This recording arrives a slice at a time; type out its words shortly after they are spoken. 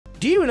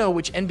Do you know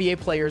which NBA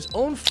players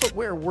own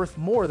footwear worth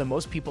more than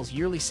most people's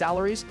yearly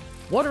salaries?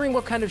 Wondering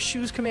what kind of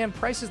shoes command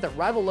prices that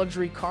rival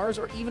luxury cars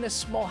or even a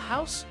small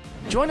house?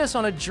 Join us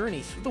on a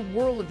journey through the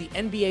world of the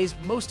NBA's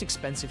most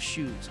expensive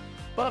shoes.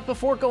 But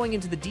before going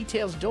into the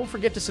details, don't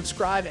forget to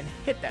subscribe and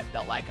hit that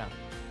bell icon.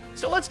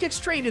 So let's get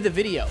straight into the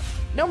video.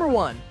 Number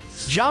 1.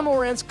 Ja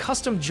Morant's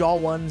Custom Jaw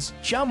Ones.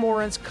 Ja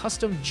Morant's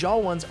Custom Jaw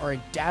Ones are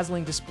a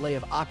dazzling display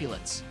of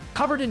opulence,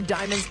 covered in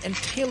diamonds and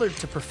tailored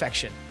to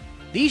perfection.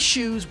 These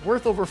shoes,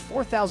 worth over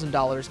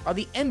 $4,000, are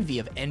the envy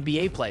of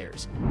NBA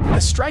players. With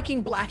a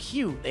striking black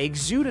hue, they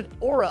exude an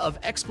aura of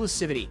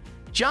explosivity.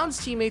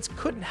 John's teammates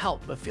couldn't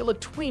help but feel a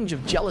twinge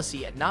of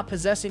jealousy at not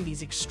possessing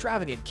these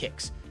extravagant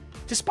kicks.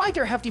 Despite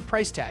their hefty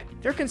price tag,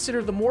 they're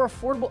considered the more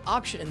affordable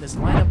option in this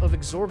lineup of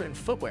exorbitant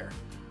footwear.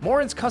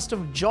 Morant's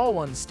Custom Jaw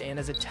Ones stand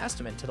as a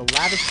testament to the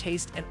lavish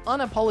taste and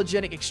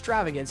unapologetic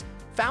extravagance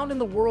found in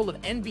the world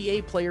of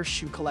NBA player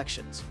shoe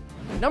collections.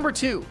 Number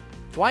 2.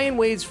 Dwyane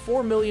Wade's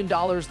 $4 million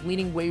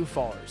Leaning Wave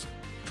 4s.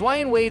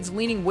 Dwyane Wade's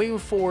Leaning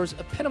Wave 4s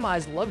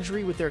epitomize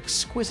luxury with their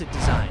exquisite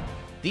design.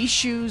 These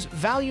shoes,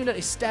 valued at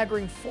a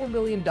staggering $4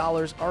 million,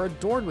 are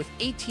adorned with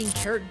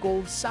 18-karat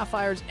gold,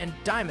 sapphires, and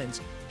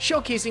diamonds,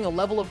 showcasing a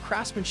level of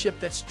craftsmanship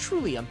that's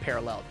truly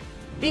unparalleled.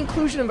 The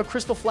inclusion of a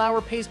crystal flower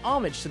pays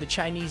homage to the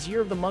Chinese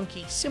Year of the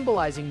Monkey,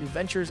 symbolizing new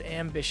ventures and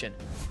ambition.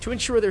 To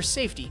ensure their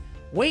safety,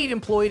 Wade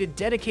employed a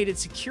dedicated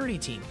security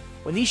team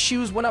when these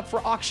shoes went up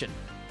for auction.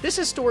 This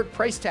historic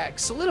price tag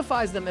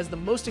solidifies them as the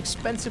most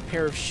expensive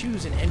pair of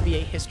shoes in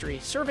NBA history,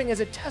 serving as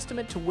a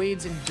testament to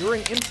Wade's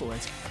enduring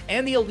influence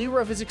and the allure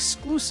of his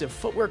exclusive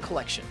footwear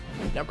collection.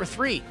 Number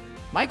 3.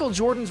 Michael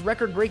Jordan's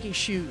record-breaking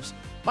shoes.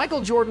 Michael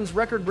Jordan's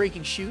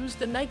record-breaking shoes,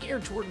 the Nike Air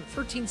Jordan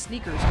 13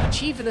 sneakers,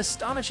 achieved an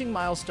astonishing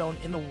milestone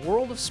in the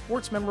world of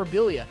sports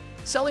memorabilia,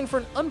 selling for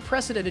an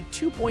unprecedented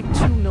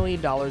 $2.2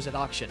 million at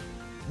auction.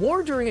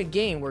 Worn during a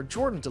game where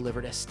Jordan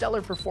delivered a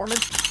stellar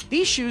performance,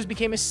 these shoes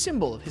became a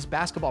symbol of his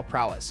basketball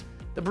prowess.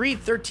 The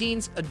Breed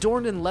 13s,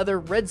 adorned in leather,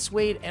 red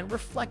suede, and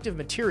reflective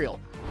material,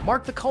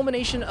 mark the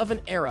culmination of an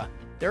era.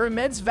 Their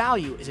immense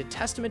value is a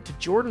testament to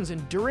Jordan's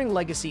enduring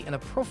legacy and the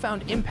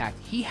profound impact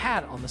he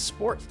had on the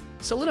sport,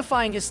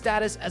 solidifying his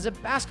status as a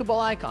basketball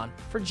icon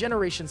for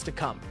generations to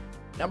come.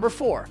 Number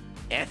 4.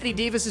 Anthony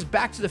Davis's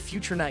Back to the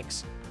Future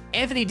Nikes.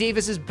 Anthony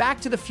Davis's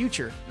Back to the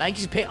Future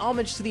Nikes pay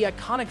homage to the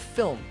iconic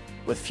film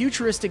with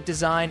futuristic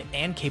design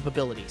and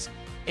capabilities.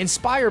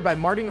 Inspired by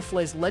Marty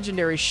McFly's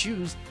legendary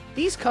shoes,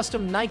 these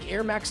custom Nike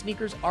Air Max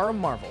sneakers are a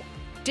marvel.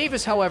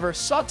 Davis, however,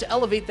 sought to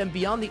elevate them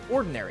beyond the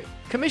ordinary,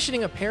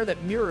 commissioning a pair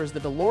that mirrors the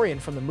DeLorean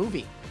from the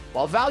movie.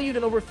 While valued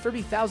at over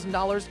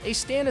 $30,000, they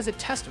stand as a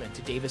testament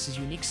to Davis's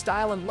unique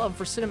style and love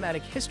for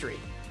cinematic history,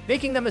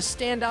 making them a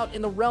standout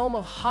in the realm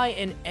of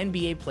high-end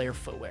NBA player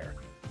footwear.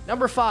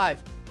 Number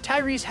 5.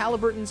 Tyrese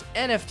Halliburton's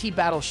NFT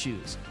Battle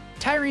Shoes.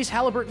 Tyrese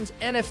Halliburton's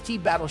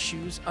NFT Battle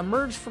Shoes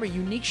emerged from a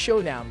unique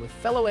showdown with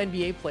fellow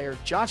NBA player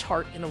Josh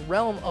Hart in the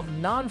realm of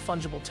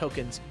non-fungible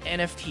tokens,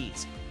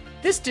 NFTs.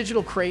 This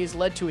digital craze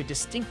led to a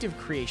distinctive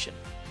creation: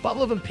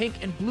 bubble and pink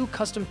and blue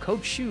custom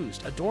coat shoes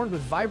adorned with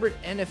vibrant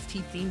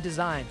NFT-themed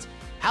designs.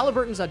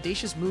 Halliburton's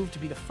audacious move to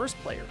be the first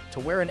player to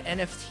wear an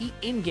NFT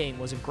in-game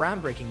was a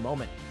groundbreaking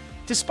moment.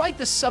 Despite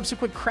the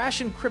subsequent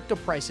crash in crypto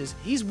prices,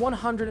 these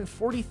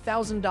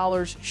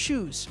 $140,000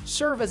 shoes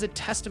serve as a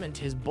testament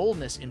to his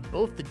boldness in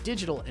both the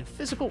digital and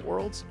physical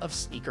worlds of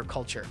sneaker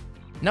culture.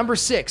 Number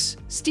 6.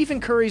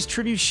 Stephen Curry's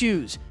Tribute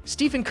Shoes.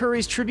 Stephen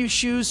Curry's tribute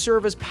shoes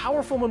serve as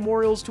powerful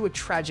memorials to a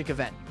tragic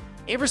event.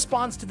 In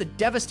response to the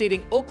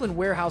devastating Oakland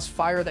warehouse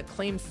fire that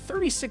claimed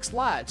 36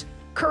 lives,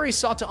 Curry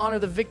sought to honor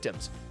the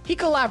victims. He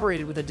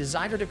collaborated with a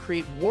designer to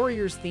create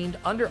Warriors-themed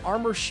Under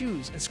Armour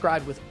shoes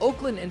inscribed with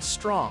Oakland and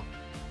Strong.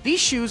 These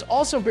shoes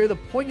also bear the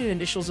pointed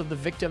initials of the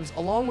victims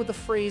along with the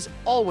phrase,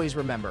 "Always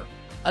Remember."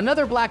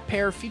 Another black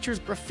pair features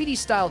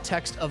graffiti-style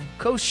text of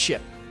 "Ghost Ship,"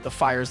 the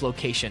fire's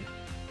location.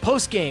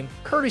 Post-game,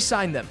 Curry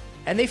signed them,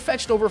 and they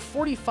fetched over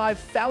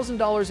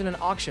 $45,000 in an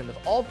auction, with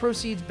all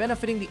proceeds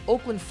benefiting the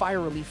Oakland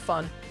Fire Relief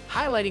Fund,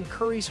 highlighting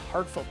Curry's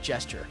heartfelt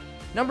gesture.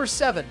 Number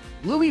 7.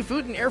 Louis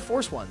Vuitton Air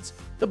Force Ones.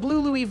 The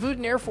blue Louis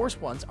Vuitton Air Force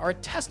Ones are a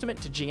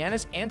testament to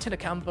Giannis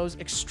Antetokounmpo's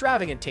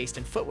extravagant taste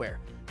in footwear.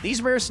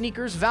 These rare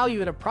sneakers,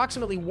 valued at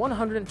approximately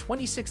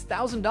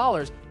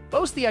 $126,000,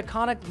 boast the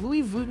iconic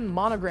Louis Vuitton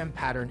monogram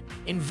pattern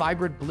in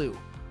vibrant blue.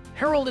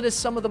 Heralded as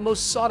some of the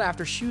most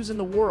sought-after shoes in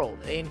the world,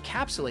 they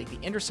encapsulate the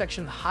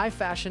intersection of high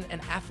fashion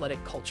and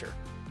athletic culture.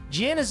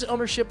 Giannis'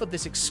 ownership of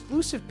this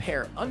exclusive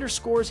pair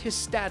underscores his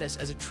status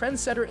as a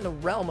trendsetter in the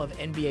realm of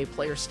NBA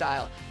player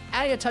style,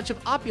 adding a touch of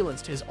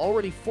opulence to his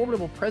already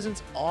formidable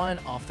presence on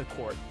and off the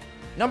court.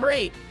 Number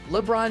 8.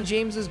 LeBron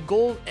James's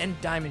Gold and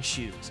Diamond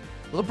Shoes.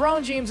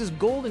 LeBron James's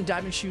gold and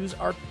diamond shoes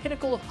are a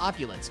pinnacle of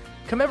opulence,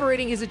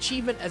 commemorating his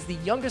achievement as the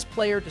youngest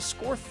player to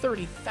score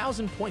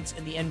 30,000 points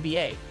in the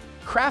NBA.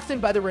 Crafted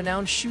by the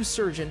renowned shoe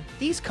surgeon,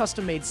 these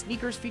custom-made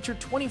sneakers feature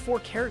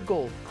 24-karat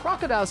gold,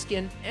 crocodile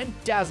skin, and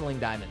dazzling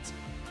diamonds.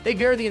 They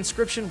bear the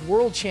inscription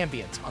 "World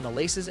Champions" on the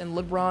laces and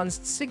LeBron's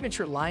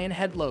signature lion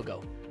head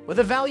logo. With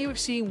a value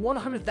exceeding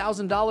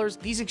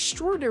 $100,000, these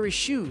extraordinary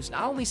shoes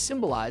not only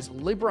symbolize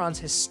LeBron's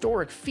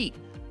historic feat,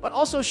 but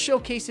also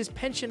showcase his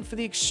penchant for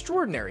the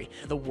extraordinary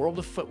in the world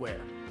of footwear.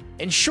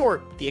 In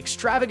short, the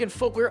extravagant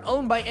footwear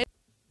owned by